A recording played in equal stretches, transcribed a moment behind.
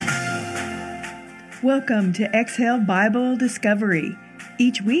Welcome to Exhale Bible Discovery.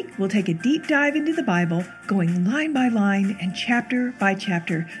 Each week, we'll take a deep dive into the Bible, going line by line and chapter by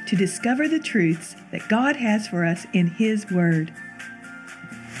chapter to discover the truths that God has for us in His Word.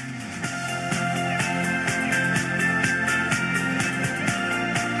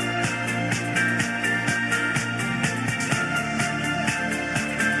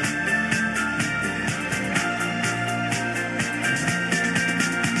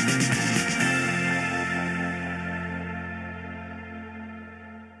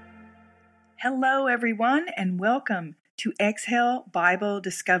 Hello, everyone, and welcome to Exhale Bible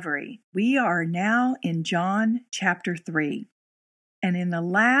Discovery. We are now in John chapter 3. And in the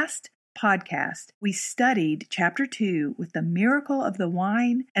last podcast, we studied chapter 2 with the miracle of the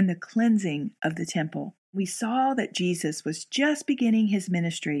wine and the cleansing of the temple. We saw that Jesus was just beginning his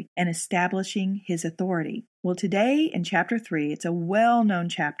ministry and establishing his authority. Well, today in chapter 3, it's a well-known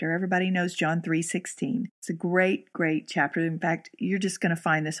chapter. Everybody knows John 3:16. It's a great chapter. In fact, you're just going to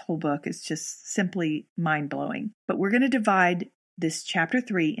find this whole book is just simply mind-blowing. But we're going to divide this chapter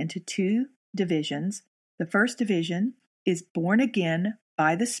 3 into two divisions. The first division is born again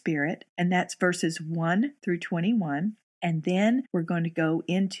by the Spirit, and that's verses 1 through 21. And then we're going to go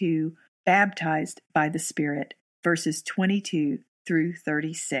into baptized by the Spirit, verses 22 through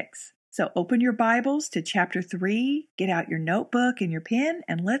 36. So open your Bibles to chapter 3, get out your notebook and your pen,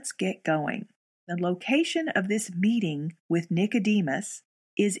 and let's get going. The location of this meeting with Nicodemus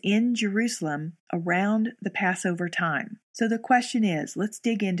is in Jerusalem around the Passover time. So the question is, let's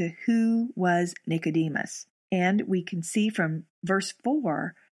dig into who was Nicodemus. And we can see from verse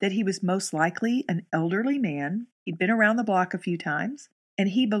 4 that he was most likely an elderly man. He'd been around the block a few times.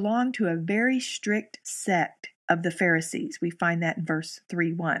 And he belonged to a very strict sect of the Pharisees. We find that in verse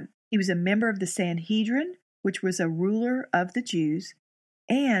 3:1. He was a member of the Sanhedrin, which was a ruler of the Jews.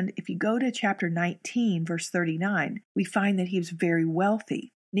 And if you go to chapter 19, verse 39, we find that he was very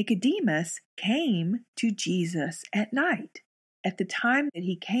wealthy. Nicodemus came to Jesus at night. At the time that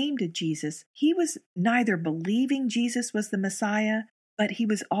he came to Jesus, he was neither believing Jesus was the Messiah, but he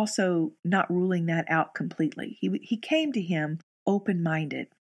was also not ruling that out completely. He came to him open-minded,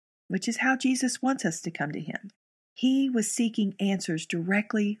 which is how Jesus wants us to come to him. He was seeking answers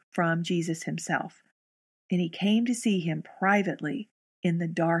directly from Jesus himself, and he came to see him privately in the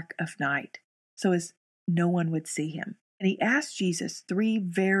dark of night, so as no one would see him. And he asked Jesus three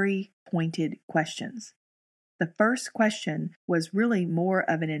very pointed questions. The first question was really more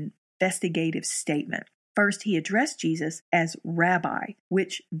of an investigative statement. First, he addressed Jesus as Rabbi,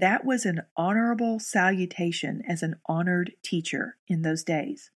 which that was an honorable salutation as an honored teacher in those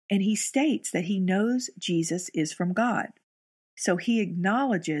days. And he states that he knows Jesus is from God. So he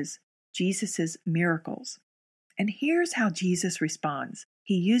acknowledges Jesus' miracles. And here's how Jesus responds.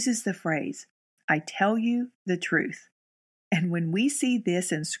 He uses the phrase, "I tell you the truth." And when we see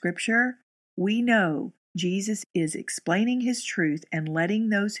this in Scripture, we know Jesus is explaining his truth and letting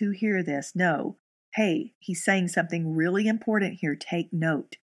those who hear this know, hey, he's saying something really important here. Take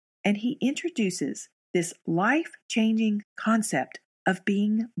note. And he introduces this life-changing concept of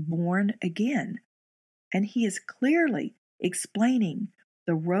being born again. And he is clearly explaining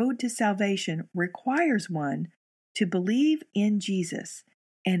the road to salvation requires one to believe in Jesus.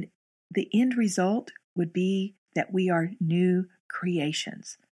 And the end result would be that we are new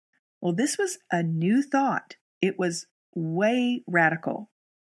creations. Well, this was a new thought. It was way radical.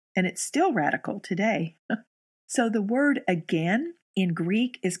 And it's still radical today. So the word again in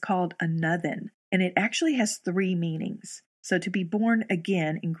Greek is called anothen, and it actually has three meanings. So to be born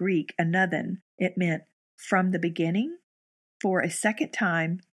again in Greek, anothen, it meant from the beginning, for a second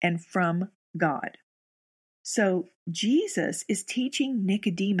time, and from God. So Jesus is teaching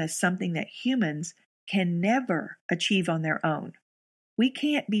Nicodemus something that humans can never achieve on their own. We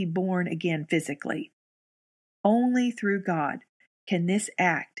can't be born again physically. Only through God can this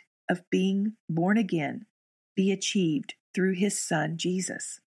act of being born again be achieved through his son,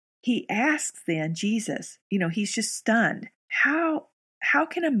 Jesus. He asks then Jesus, he's just stunned. How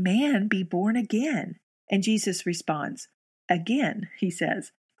can a man be born again? And Jesus responds, again, he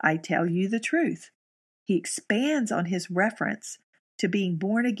says, I tell you the truth. He expands on his reference to being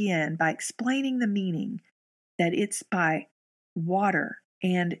born again by explaining the meaning that it's by water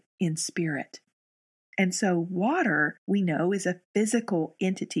and in spirit. And so water, we know, is a physical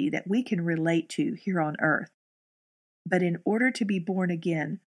entity that we can relate to here on earth. But in order to be born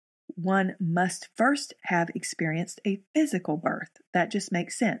again, one must first have experienced a physical birth. That just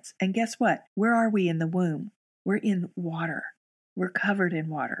makes sense. And guess what? Where are we in the womb? We're in water. We're covered in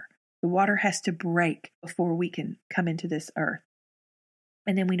water. The water has to break before we can come into this earth.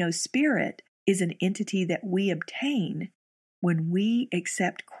 And then we know spirit is an entity that we obtain when we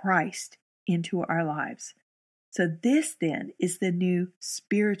accept Christ into our lives. So this then is the new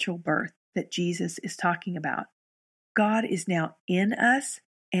spiritual birth that Jesus is talking about. God is now in us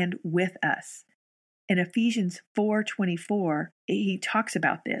and with us. In Ephesians 4:24, he talks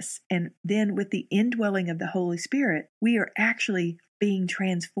about this. And then with the indwelling of the Holy Spirit, we are actually being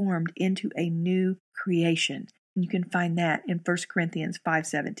transformed into a new creation. And you can find that in 1 Corinthians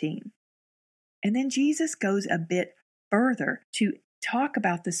 5:17. And then Jesus goes a bit further to talk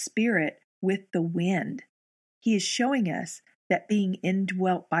about the Spirit with the wind. He is showing us that being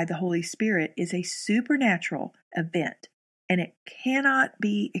indwelt by the Holy Spirit is a supernatural event, and it cannot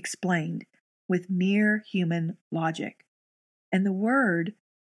be explained with mere human logic. And the word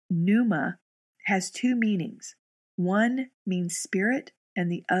pneuma has two meanings. One means spirit,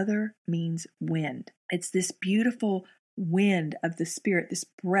 and the other means wind. It's this beautiful wind of the Spirit, this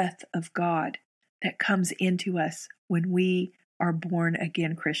breath of God that comes into us when we are born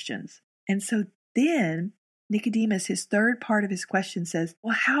again Christians. And so then Nicodemus, his third part of his question says,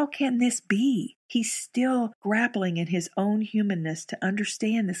 well, how can this be? He's still grappling in his own humanness to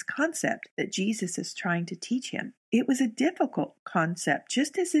understand this concept that Jesus is trying to teach him. It was a difficult concept,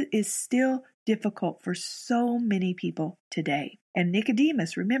 just as it is still difficult for so many people today. And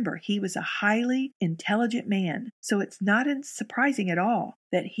Nicodemus, remember, he was a highly intelligent man, so it's not surprising at all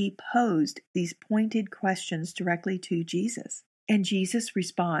that he posed these pointed questions directly to Jesus. And Jesus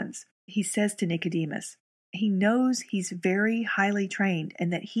responds. He says to Nicodemus, he knows he's very highly trained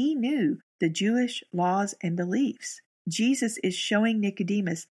and that he knew the Jewish laws and beliefs. Jesus is showing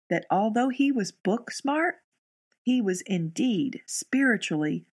Nicodemus that although he was book smart, he was indeed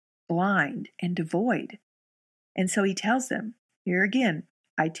spiritually blind and devoid. And so he tells them, here again,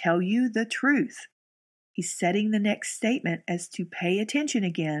 I tell you the truth. He's setting the next statement as to pay attention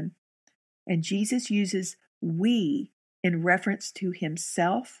again. And Jesus uses we in reference to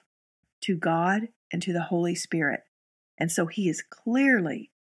himself, to God, and to the Holy Spirit. And so he is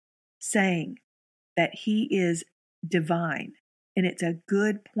clearly saying that he is divine. And it's a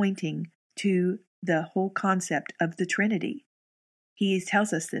good pointing to the whole concept of the Trinity. He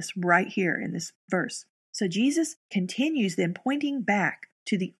tells us this right here in this verse. So Jesus continues then pointing back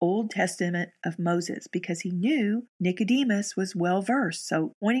to the Old Testament of Moses because he knew Nicodemus was well versed.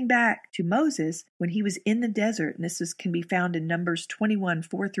 So pointing back to Moses when he was in the desert, and this can be found in Numbers 21,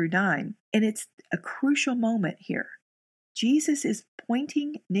 4 through 9. And it's a crucial moment here. Jesus is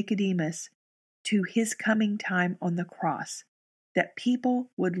pointing Nicodemus to his coming time on the cross, that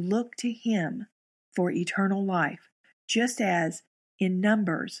people would look to him for eternal life, just as in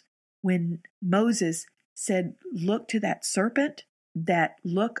Numbers when Moses said, look to that serpent, that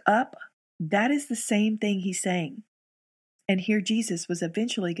look up, that is the same thing he's saying. And here Jesus was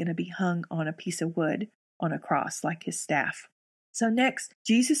eventually going to be hung on a piece of wood on a cross like his staff. So next,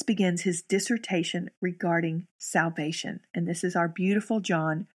 Jesus begins his dissertation regarding salvation. And this is our beautiful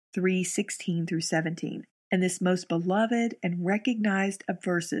John 3:16 through 17. And this most beloved and recognized of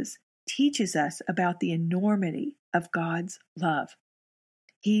verses teaches us about the enormity of God's love.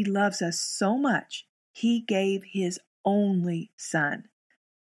 He loves us so much, he gave his only Son.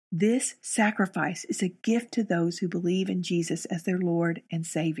 This sacrifice is a gift to those who believe in Jesus as their Lord and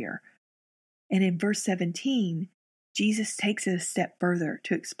Savior. And in verse 17, Jesus takes it a step further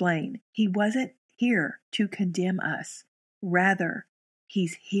to explain he wasn't here to condemn us. Rather,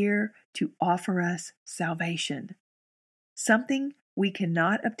 he's here to offer us salvation, something we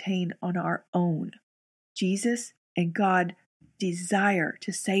cannot obtain on our own. Jesus and God desire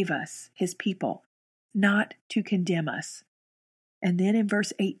to save us, his people, not to condemn us. And then in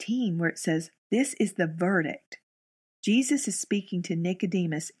verse 18, where it says, this is the verdict. Jesus is speaking to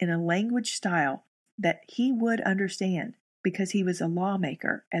Nicodemus in a language style that he would understand because he was a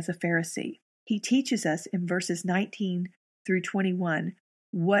lawmaker as a Pharisee. He teaches us in verses 19 through 21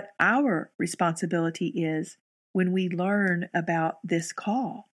 what our responsibility is when we learn about this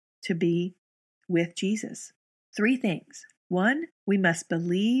call to be with Jesus. 3 things. 1, we must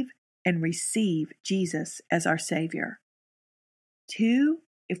believe and receive Jesus as our Savior. 2,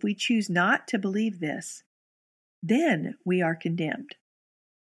 if we choose not to believe this, then we are condemned.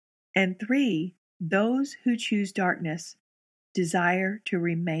 And 3, those who choose darkness desire to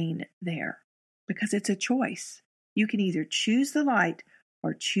remain there because it's a choice. You can either choose the light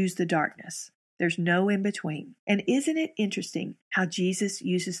or choose the darkness. There's no in between. And isn't it interesting how Jesus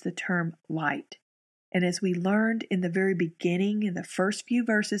uses the term light? And as we learned in the very beginning, in the first few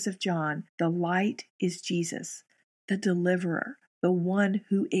verses of John, the light is Jesus, the deliverer, the one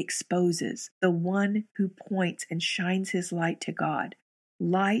who exposes, the one who points and shines his light to God.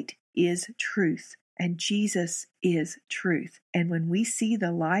 Light is truth, and Jesus is truth. And when we see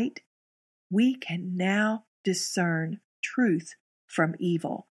the light, we can now discern truth from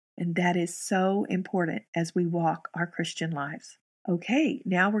evil. And that is so important as we walk our Christian lives. Okay,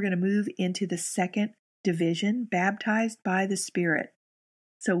 now we're going to move into the second division, baptized by the Spirit.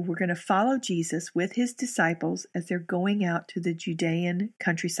 So we're going to follow Jesus with his disciples as they're going out to the Judean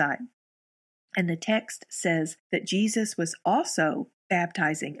countryside. And the text says that Jesus was also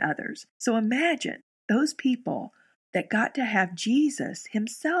baptizing others. So imagine those people that got to have Jesus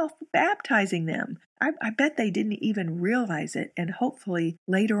himself baptizing them. I bet they didn't even realize it. And hopefully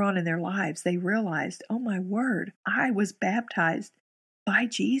later on in their lives, they realized, oh my word, I was baptized by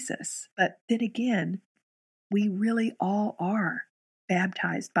Jesus. But then again, we really all are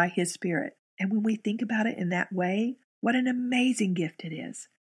baptized by his Spirit. And when we think about it in that way, what an amazing gift it is.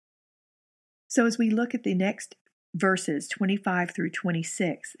 So as we look at the next verses 25 through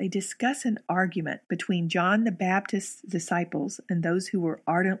 26, they discuss an argument between John the Baptist's disciples and those who were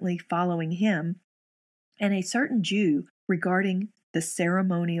ardently following him, and a certain Jew regarding the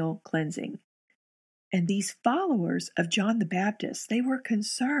ceremonial cleansing. And these followers of John the Baptist, they were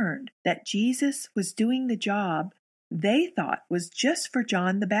concerned that Jesus was doing the job they thought was just for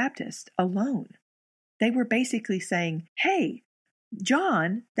John the Baptist alone. They were basically saying, hey,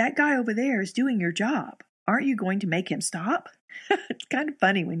 John, that guy over there is doing your job. Aren't you going to make him stop? It's kind of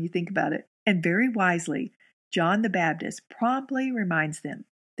funny when you think about it. And very wisely, John the Baptist promptly reminds them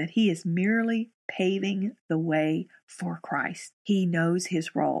that he is merely paving the way for Christ. He knows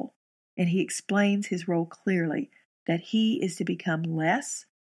his role, and he explains his role clearly, that he is to become less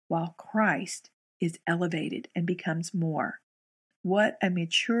while Christ is elevated and becomes more. What a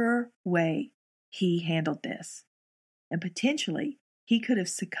mature way he handled this. And potentially, he could have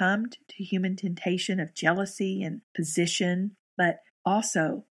succumbed to human temptation of jealousy and position, but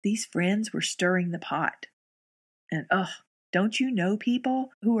also these friends were stirring the pot. And don't you know people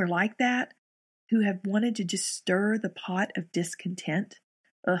who are like that, who have wanted to just stir the pot of discontent?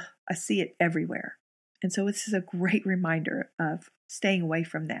 I see it everywhere. And so this is a great reminder of staying away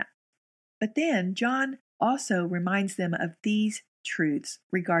from that. But then John also reminds them of these truths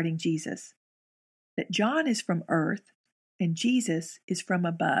regarding Jesus, that John is from earth and Jesus is from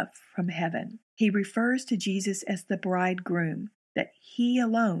above, from heaven. He refers to Jesus as the bridegroom, that he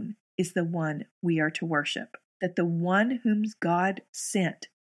alone is the one we are to worship, that the one whom God sent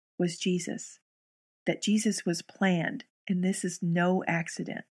was Jesus, that Jesus was planned, and this is no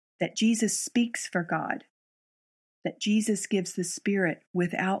accident, that Jesus speaks for God, that Jesus gives the Spirit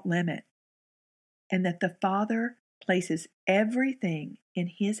without limit, and that the Father places everything in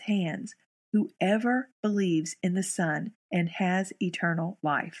his hands, whoever believes in the Son and has eternal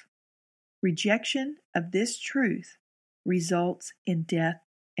life. Rejection of this truth results in death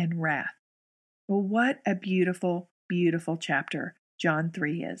and wrath. Well, what a beautiful, beautiful chapter John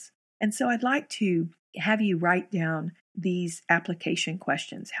 3 is. And so I'd like to have you write down these application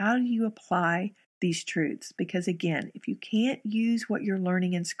questions. How do you apply these truths? Because again, if you can't use what you're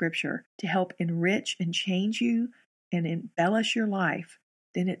learning in Scripture to help enrich and change you and embellish your life,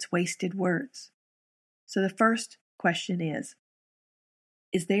 then it's wasted words. So the first question is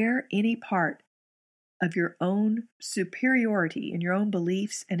there any part of your own superiority in your own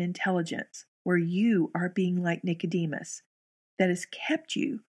beliefs and intelligence where you are being like Nicodemus that has kept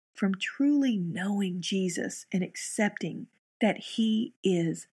you from truly knowing Jesus and accepting that he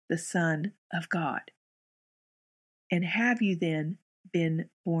is the Son of God? And have you then been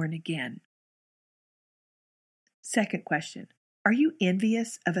born again? Second question, are you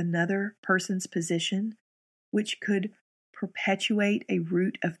envious of another person's position, which could perpetuate a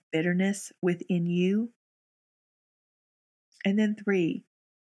root of bitterness within you? And then 3,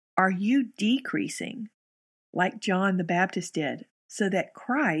 are you decreasing like John the Baptist did so that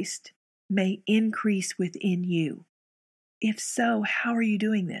Christ may increase within you? If so, how are you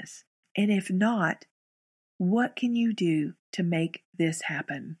doing this? And if not, what can you do to make this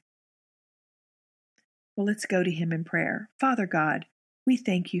happen? Well, let's go to him in prayer. Father God, we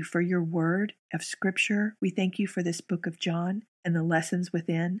thank you for your word of Scripture. We thank you for this book of John and the lessons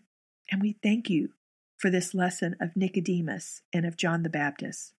within. And we thank you for this lesson of Nicodemus and of John the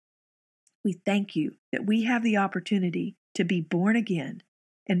Baptist. We thank you that we have the opportunity to be born again,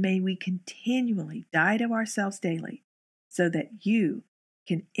 and may we continually die to ourselves daily so that you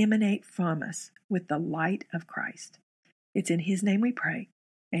can emanate from us with the light of Christ. It's in his name we pray.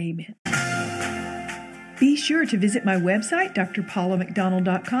 Amen. Be sure to visit my website,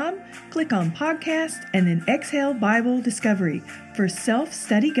 drpaulamcdonald.com, click on podcast, and then Exhale Bible Discovery for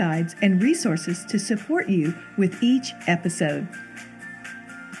self-study guides and resources to support you with each episode.